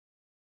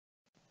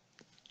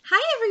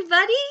Hi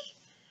everybody!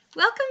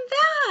 Welcome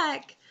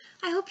back!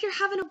 I hope you're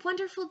having a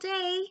wonderful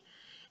day.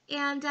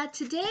 And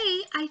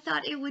today I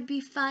thought it would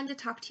be fun to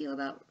talk to you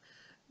about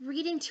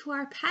reading to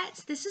our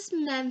pets. This is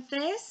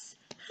Memphis.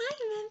 Hi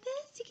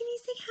Memphis! Can you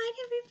say hi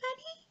to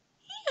everybody?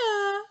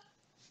 Yeah!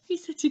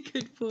 He's such a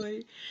good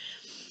boy.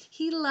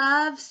 He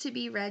loves to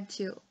be read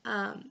to.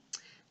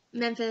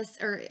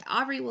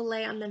 Aubrey will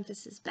lay on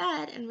Memphis's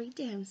bed and read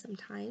to him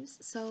sometimes.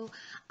 So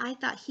I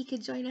thought he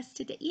could join us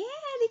today. Yeah,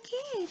 the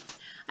kids.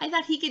 I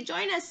thought he could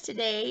join us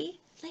today.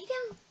 Lay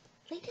down.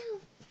 Lay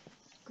down.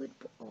 Good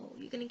boy. Oh,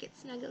 you're going to get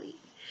snuggly.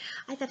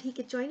 I thought he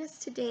could join us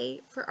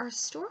today for our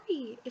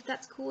story, if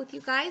that's cool with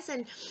you guys.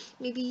 And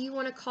maybe you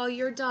want to call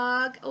your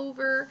dog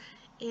over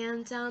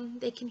and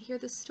they can hear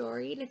the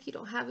story. And if you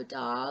don't have a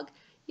dog,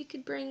 you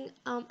could bring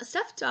a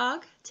stuffed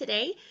dog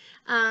today,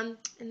 and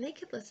they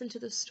could listen to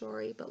the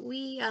story. But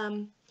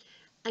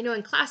I know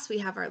in class we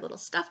have our little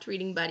stuffed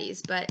reading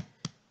buddies, but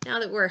now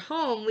that we're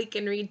home, we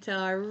can read to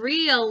our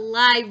real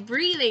live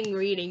breathing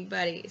reading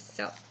buddies.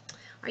 So,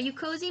 are you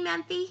cozy,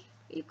 Memphi?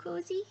 Are you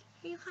cozy?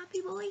 Are you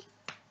happy, boy?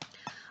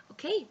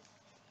 Okay,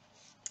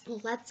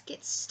 let's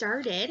get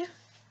started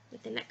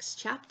with the next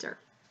chapter.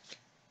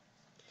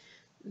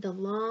 The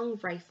Long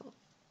Rifle.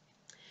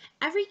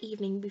 Every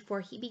evening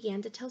before he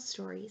began to tell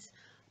stories,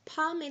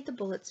 Pa made the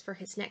bullets for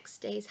his next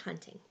day's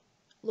hunting.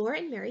 Laura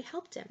and Mary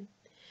helped him.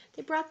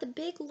 They brought the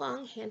big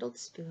long-handled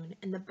spoon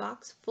and the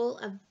box full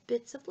of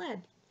bits of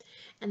lead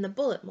and the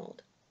bullet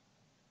mold.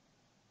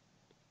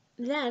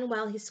 Then,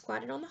 while he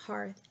squatted on the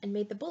hearth and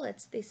made the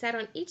bullets, they sat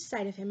on each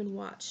side of him and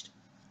watched.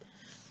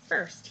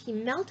 First, he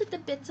melted the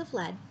bits of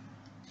lead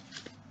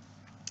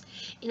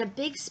in a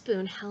big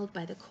spoon held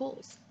by the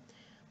coals.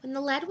 When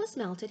the lead was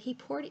melted, he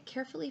poured it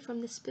carefully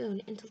from the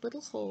spoon into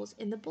little holes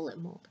in the bullet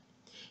mold.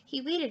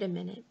 He waited a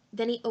minute,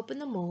 then he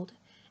opened the mold,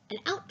 and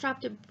out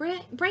dropped a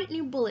bright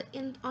new bullet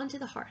onto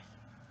the hearth.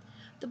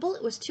 The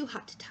bullet was too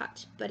hot to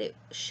touch, but it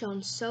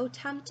shone so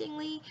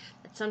temptingly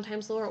that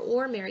sometimes Laura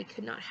or Mary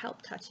could not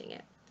help touching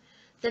it.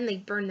 Then they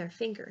burned their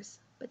fingers,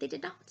 but they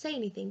did not say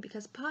anything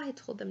because Pa had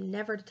told them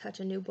never to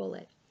touch a new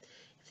bullet.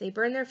 If they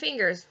burned their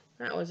fingers,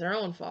 that was their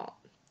own fault.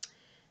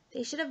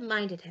 They should have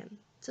minded him,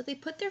 so they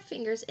put their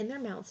fingers in their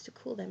mouths to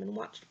cool them and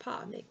watched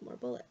Pa make more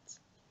bullets.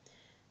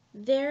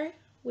 There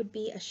would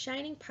be a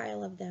shining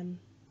pile of them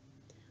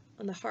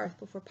on the hearth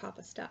before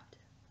Papa stopped.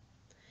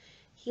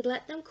 He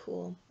let them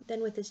cool,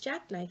 then with his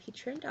jackknife he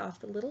trimmed off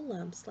the little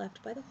lumps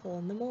left by the hole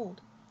in the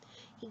mold.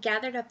 He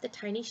gathered up the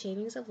tiny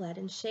shavings of lead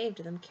and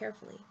shaved them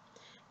carefully,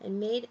 and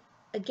made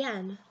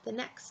again the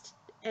next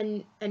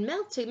and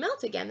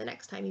melt again the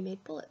next time he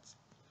made bullets.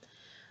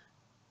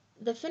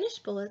 The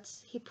finished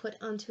bullets he put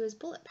onto his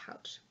bullet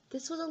pouch.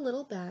 This was a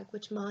little bag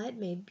which Ma had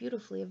made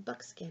beautifully of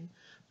buckskin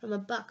from a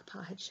buck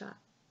Pa had shot.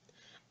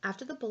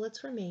 After the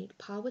bullets were made,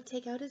 Pa would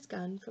take down his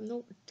gun from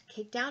the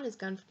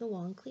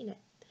wall and clean it.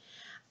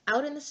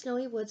 Out in the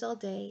snowy woods all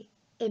day,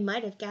 it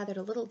might have gathered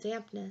a little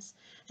dampness,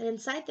 and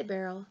inside the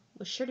barrel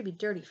was sure to be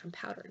dirty from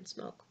powder and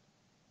smoke.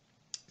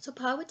 So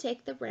Pa would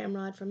take the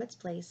ramrod from its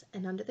place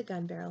and under the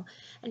gun barrel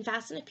and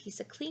fasten a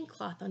piece of clean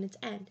cloth on its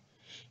end.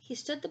 He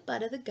stood the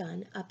butt of the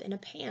gun up in a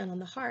pan on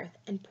the hearth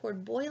and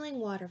poured boiling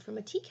water from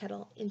a tea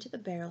kettle into the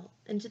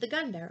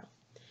gun barrel.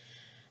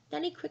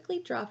 Then he quickly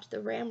dropped the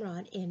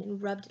ramrod in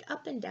and rubbed it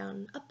up and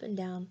down,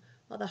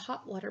 while the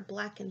hot water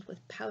blackened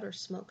with powder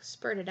smoke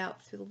spurted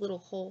out through the little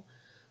hole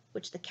on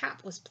which the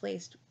cap was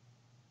placed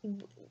when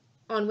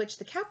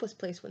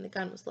the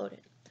gun was loaded.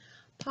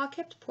 Pa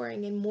kept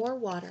pouring in more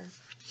water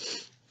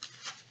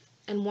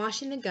and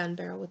washing the gun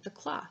barrel with the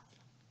cloth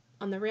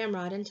on the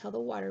ramrod until the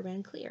water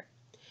ran clear.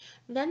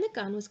 Then the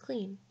gun was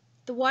clean.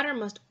 The water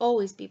must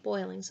always be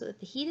boiling so that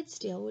the heated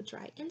steel would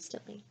dry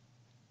instantly.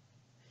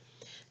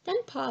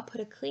 Then Pa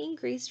put a clean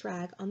greased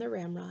rag on the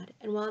ramrod,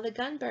 and while the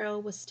gun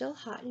barrel was still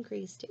hot and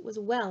greased, it was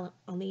well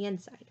on the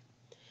inside.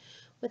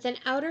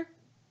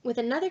 With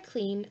another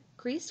clean,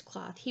 greased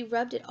cloth, he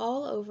rubbed it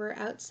all over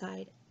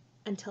outside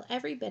until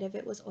every bit of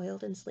it was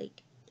oiled and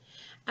sleek.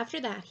 After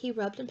that, he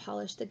rubbed and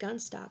polished the gun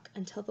stock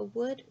until the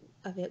wood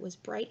of it was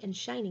bright and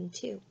shining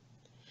too.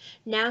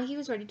 Now he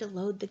was ready to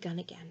load the gun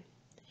again,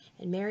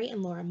 and Mary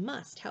and Laura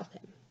must help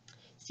him.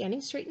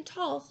 Standing straight and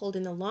tall,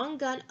 holding the long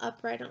gun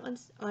upright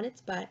on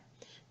its butt,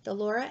 while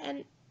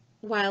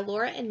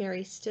Laura and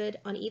Mary stood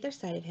on either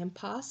side of him,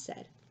 Pa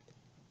said,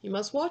 "You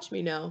must watch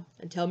me now,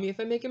 and tell me if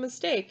I make a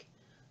mistake."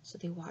 So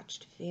they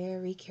watched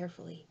very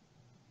carefully,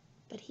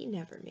 but he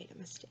never made a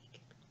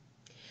mistake.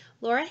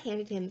 Laura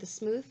handed him the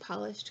smooth,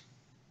 polished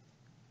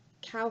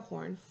cow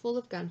horn full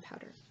of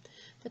gunpowder.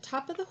 The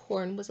top of the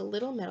horn was a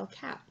little metal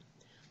cap.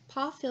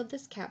 Pa filled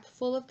this cap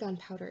full of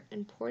gunpowder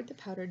and poured the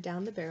powder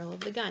down the barrel of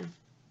the gun.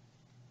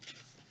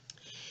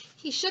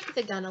 He shook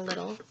the gun a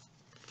little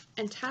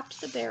and tapped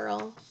the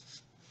barrel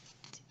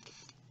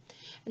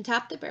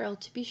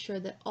to be sure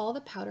that all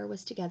the powder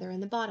was together in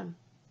the bottom.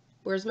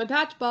 "Where's my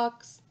patch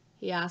box?"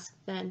 he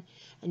asked then,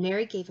 and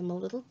Mary gave him a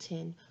little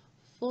tin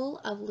full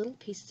of little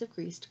pieces of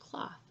greased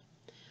cloth.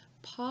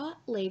 Pa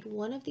laid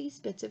one of these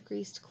bits of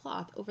greased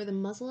cloth over the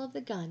muzzle of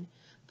the gun,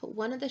 put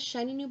one of the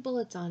shiny new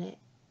bullets on it,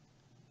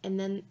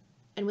 and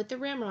with the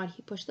ramrod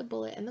he pushed the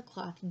bullet and the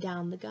cloth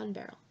down the gun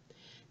barrel.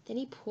 Then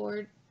he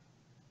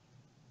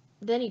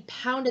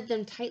pounded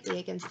them tightly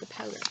against the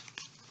powder.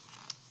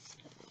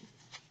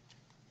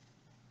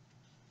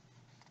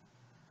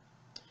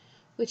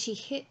 When he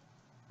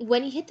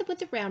hit them with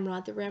the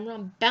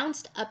ramrod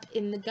bounced up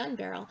in the gun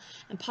barrel,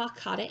 and Pa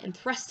caught it and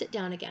thrust it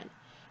down again.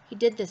 He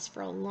did this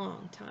for a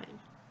long time.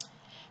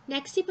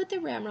 Next, he put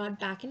the ramrod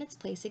back in its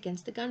place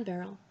against the gun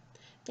barrel.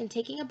 Then,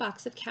 taking a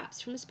box of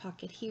caps from his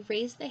pocket, he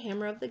raised the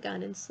hammer of the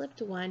gun and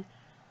slipped one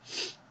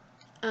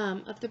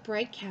of the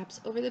bright caps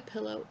over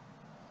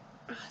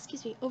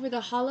over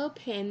the hollow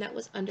pin that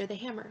was under the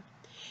hammer.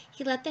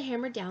 He let the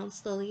hammer down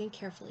slowly and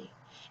carefully.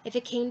 If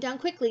it came down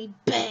quickly,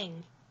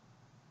 bang!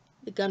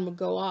 The gun would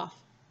go off.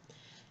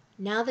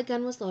 Now the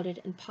gun was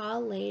loaded, and Pa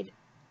laid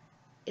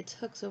its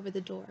hooks over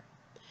the door.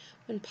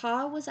 When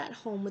Pa was at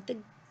home,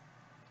 the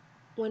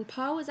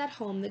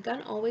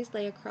gun always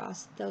lay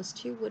across those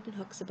two wooden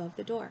hooks above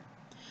the door.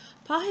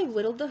 Pa had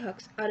whittled the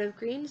hooks out of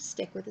green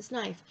stick with his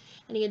knife,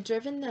 and he had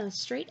driven the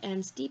straight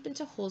ends deep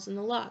into holes in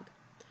the log.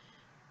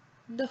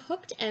 The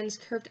hooked ends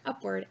curved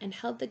upward and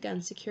held the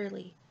gun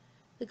securely.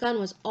 The gun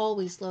was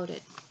always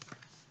loaded,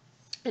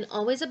 and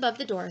always above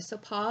the door, so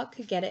Pa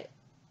could get it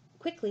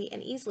quickly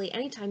and easily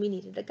anytime he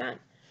needed a gun.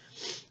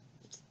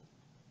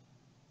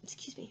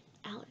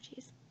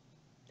 Allergies.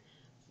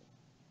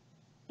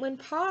 When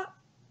Pa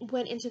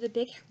went into the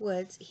big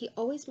woods, he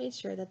always made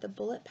sure that the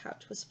bullet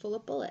pouch was full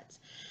of bullets,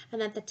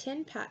 and that the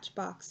tin patch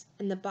box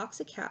and the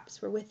box of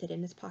caps were with it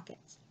in his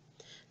pockets.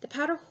 The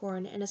powder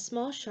horn and a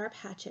small sharp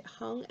hatchet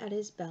hung at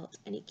his belt,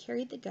 and he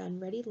carried the gun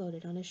ready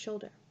loaded on his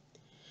shoulder.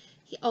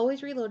 He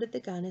always reloaded the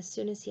gun as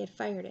soon as he had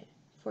fired it,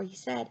 for he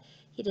said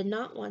he did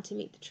not want to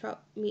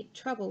meet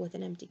trouble with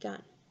an empty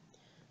gun.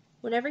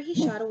 Whenever he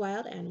shot a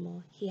wild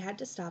animal, he had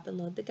to stop and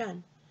load the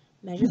gun,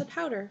 measure the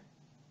powder.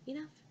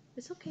 Enough.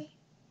 It's okay.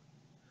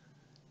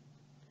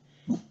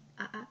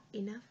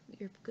 Enough.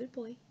 You're a good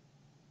boy.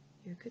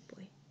 You're a good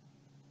boy.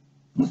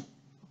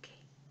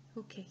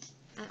 Okay.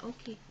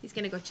 Okay. He's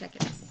gonna go check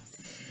it.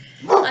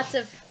 Lots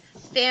of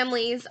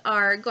families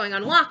are going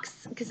on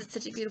walks because it's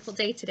such a beautiful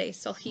day today.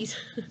 So he's,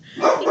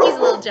 I think he's a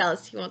little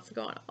jealous. He wants to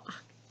go on a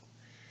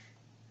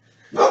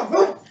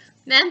walk.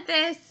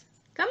 Memphis,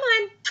 come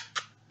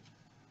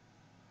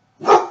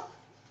on.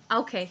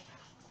 Okay.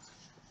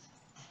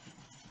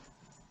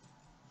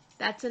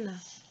 That's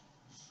enough.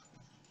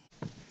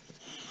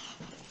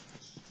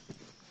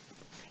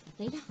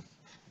 Lay down.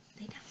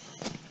 Lay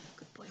down.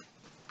 Good boy.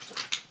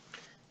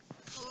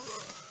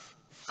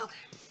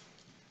 Okay.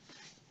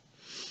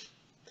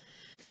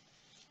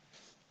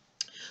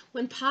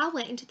 When Pa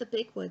went into the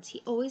big woods,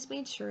 he always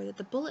made sure that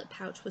the bullet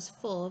pouch was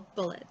full of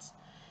bullets,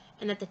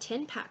 and that the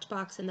tin patch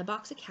box and the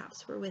box of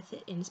caps were with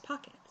it in his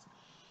pockets.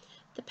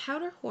 The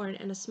powder horn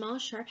and a small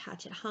sharp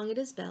hatchet hung at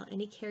his belt,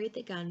 and he carried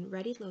the gun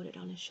ready loaded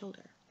on his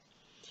shoulder.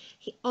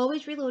 He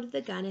always reloaded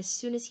the gun as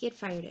soon as he had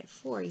fired it,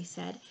 for, he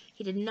said,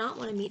 he did not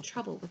want to meet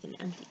trouble with an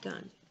empty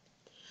gun.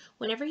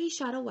 Whenever he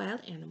shot a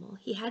wild animal,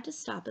 he had to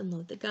stop and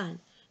load the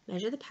gun,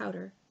 measure the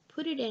powder,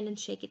 put it in and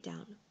shake it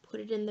down, put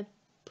in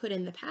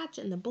the patch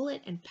and the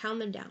bullet and pound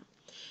them down.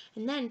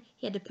 And then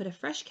he had to put a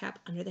fresh cap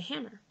under the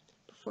hammer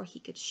before he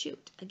could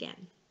shoot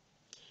again.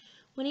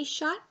 When he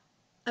shot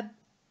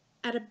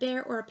at a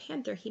bear or a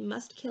panther, he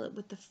must kill it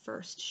with the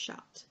first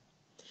shot.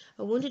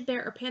 A wounded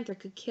bear or panther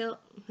could kill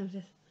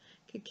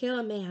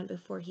a man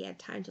before he had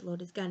time to load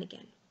his gun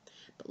again.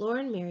 But Laura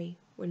and Mary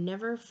were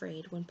never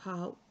afraid when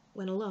Pa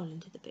went alone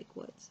into the big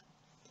woods.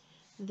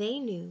 They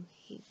knew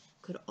he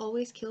could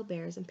always kill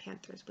bears and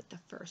panthers with the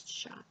first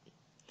shot.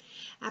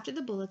 After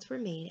the bullets were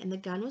made and the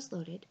gun was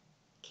loaded,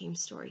 came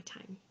story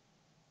time.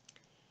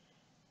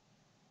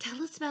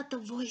 Tell us about the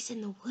voice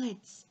in the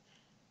woods,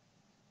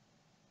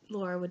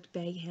 Laura would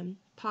beg him.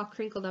 Pa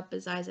crinkled up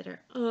his eyes at her.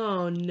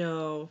 Oh,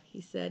 no, he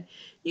said.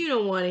 You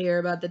don't want to hear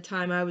about the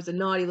time I was a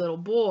naughty little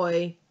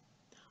boy.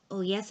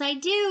 Oh, yes, I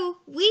do.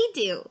 We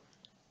do,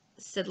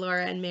 said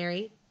Laura and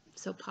Mary.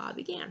 So Pa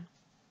began.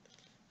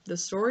 The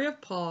story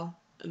of Pa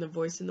and the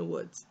voice in the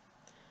woods.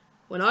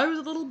 When I was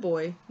a little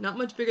boy, not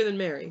much bigger than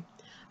Mary,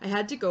 I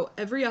had to go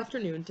every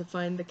afternoon to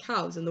find the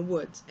cows in the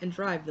woods and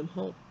drive them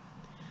home.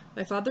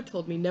 My father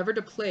told me never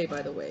to play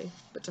by the way,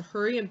 but to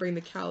hurry and bring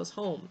the cows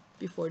home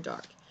before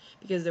dark,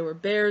 because there were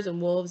bears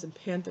and wolves and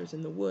panthers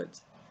in the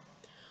woods.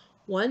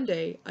 One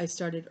day I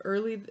started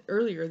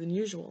earlier than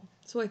usual,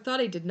 so I thought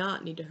I did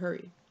not need to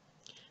hurry.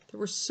 There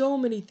were so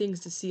many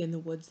things to see in the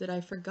woods that I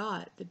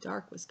forgot the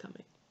dark was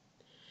coming.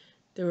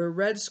 There were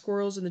red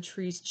squirrels in the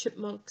trees,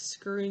 chipmunks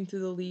scurrying through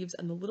the leaves,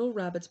 and the little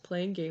rabbits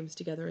playing games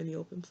together in the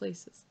open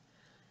places.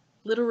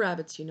 Little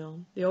rabbits, you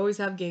know, they always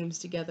have games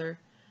together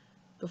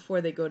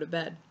before they go to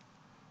bed.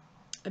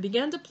 I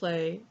began to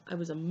play. I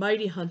was a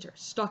mighty hunter,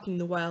 stalking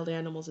the wild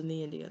animals and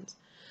the Indians.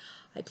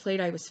 I played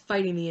I was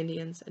fighting the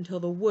Indians until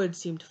the woods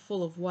seemed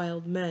full of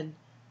wild men.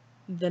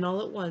 Then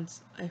all at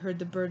once I heard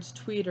the birds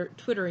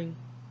twittering,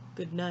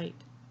 "Good night."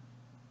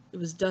 It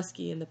was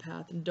dusky in the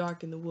path and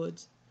dark in the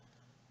woods.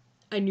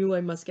 I knew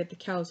I must get the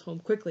cows home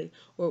quickly,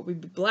 or it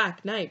would be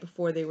black night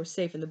before they were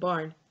safe in the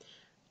barn.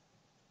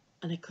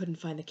 And I couldn't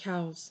find the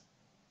cows.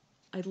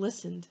 I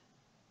listened,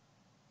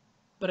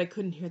 but I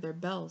couldn't hear their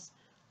bells.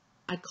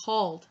 I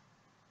called,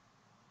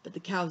 but the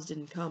cows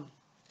didn't come.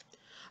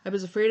 I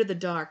was afraid of the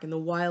dark and the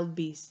wild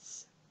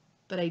beasts,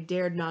 but I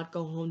dared not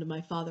go home to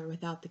my father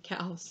without the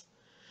cows.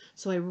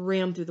 So I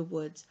ran through the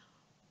woods,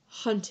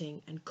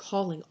 hunting and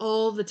calling.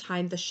 All the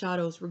time the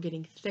shadows were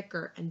getting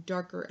thicker and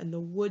darker, and the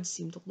woods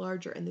seemed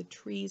larger, and the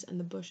trees and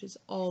the bushes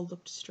all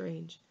looked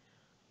strange.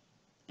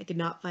 I could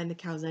not find the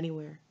cows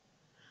anywhere.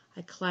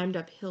 I climbed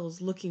up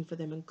hills looking for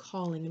them and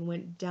calling, and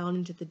went down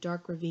into the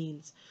dark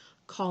ravines,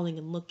 calling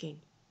and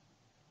looking.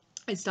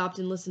 I stopped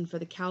and listened for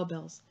the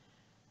cowbells.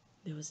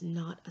 There was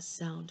not a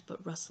sound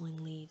but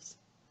rustling leaves.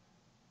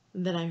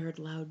 And then I heard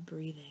loud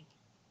breathing,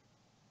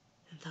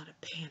 and thought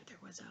a panther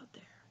was out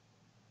there,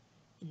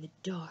 in the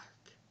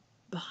dark,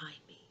 behind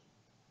me.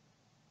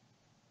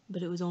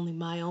 But it was only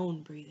my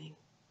own breathing.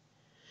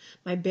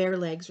 My bare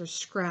legs were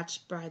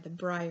scratched by the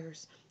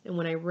briars, and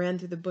when I ran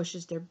through the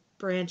bushes, their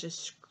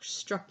branches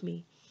struck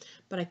me.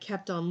 But I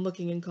kept on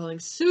looking and calling,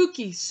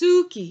 "Suki,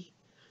 Suki!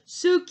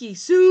 Suki,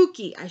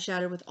 Suki!" I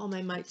shouted with all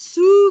my might,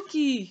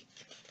 "Suki!"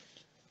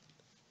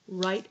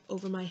 Right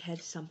over my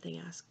head, something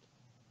asked,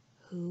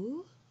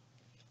 "Who?"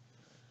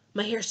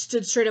 My hair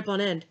stood straight up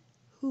on end.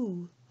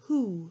 "Who?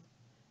 Who?"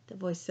 the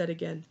voice said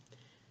again.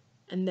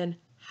 And then,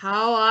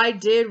 how I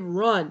did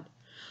run!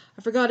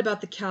 I forgot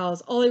about the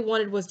cows. All I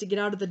wanted was to get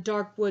out of the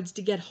dark woods,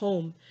 to get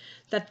home.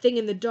 That thing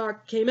in the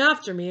dark came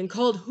after me and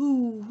called,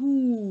 "Who?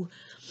 Who?"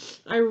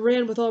 I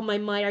ran with all my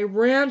might. I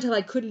ran till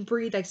I couldn't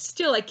breathe. I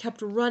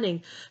kept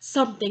running.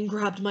 Something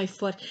grabbed my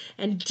foot,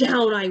 and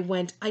down I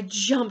went. I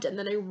jumped, and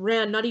then I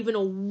ran. Not even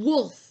a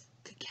wolf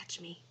could catch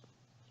me.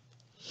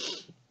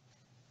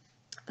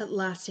 At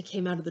last I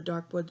came out of the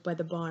dark woods by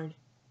the barn.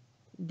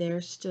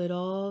 There stood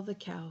all the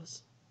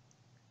cows,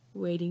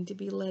 waiting to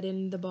be let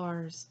in the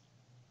bars.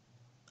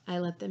 I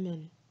let them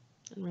in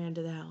and ran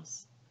to the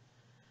house.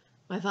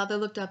 My father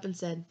looked up and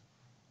said,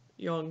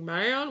 "Young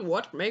man,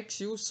 what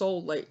makes you so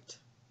late?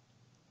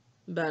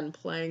 Been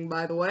playing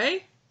by the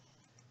way?"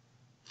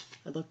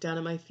 I looked down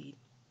at my feet,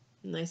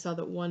 and I saw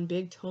that one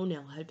big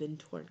toenail had been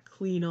torn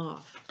clean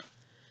off.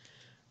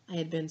 I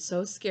had been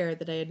so scared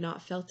that I had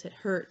not felt it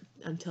hurt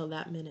until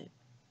that minute.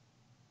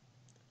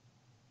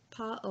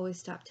 Pa always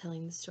stopped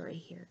telling the story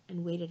here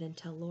and waited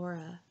until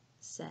Laura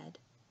said,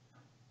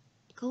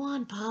 "Go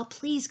on, Pa,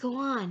 please go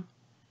on."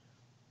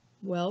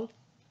 "Well,"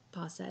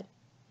 Pa said,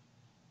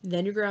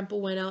 "then your grandpa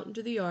went out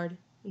into the yard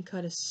and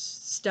cut a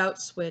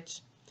stout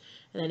switch,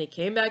 and then he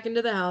came back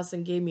into the house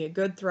and gave me a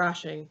good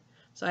thrashing,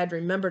 so I'd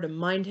remember to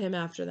mind him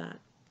after that."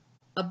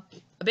 A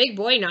big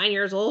boy 9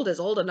 years old is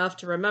old enough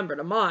to remember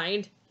to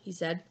mind," he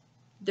said.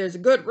 "There's a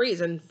good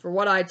reason for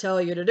what I tell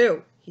you to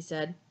do," he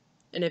said,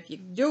 "and if you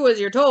do as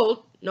you're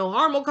told, no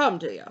harm will come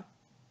to you."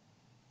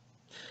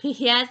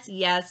 "Yes,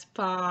 yes,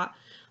 Pa,"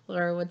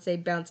 Laura would say,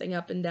 bouncing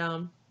up and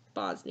down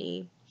Pa's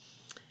knee.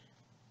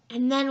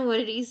 "And then what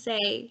did he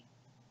say?"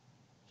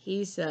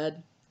 "He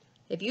said,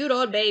 if you'd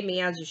obeyed me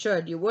as you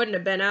should, you wouldn't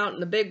have been out in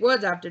the big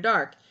woods after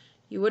dark.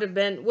 You wouldn't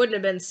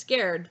have been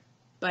scared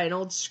by an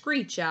old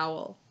screech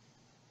owl."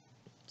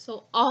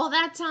 So all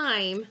that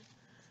time,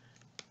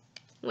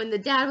 when the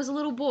dad was a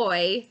little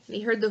boy and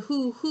he heard the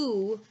hoo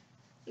hoo,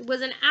 it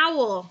was an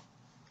owl.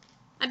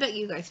 I bet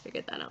you guys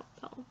figured that out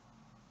though.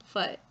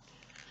 But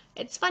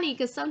it's funny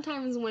because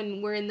sometimes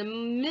when we're in the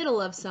middle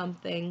of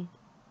something,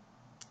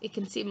 it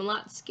can seem a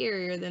lot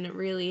scarier than it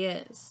really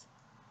is.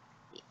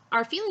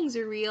 Our feelings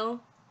are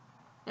real,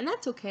 and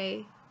that's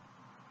okay.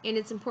 And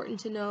it's important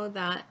to know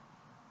that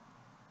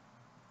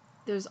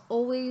there's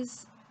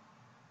always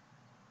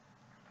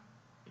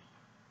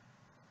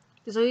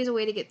a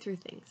way to get through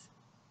things.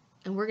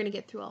 And we're going to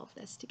get through all of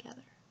this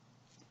together.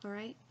 All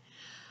right?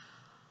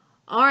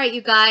 All right,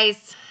 you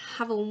guys.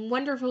 Have a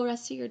wonderful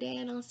rest of your day,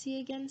 and I'll see you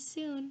again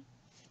soon.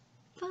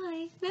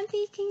 Bye.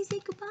 Memphis, can you say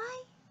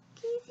goodbye?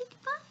 Can you say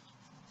goodbye?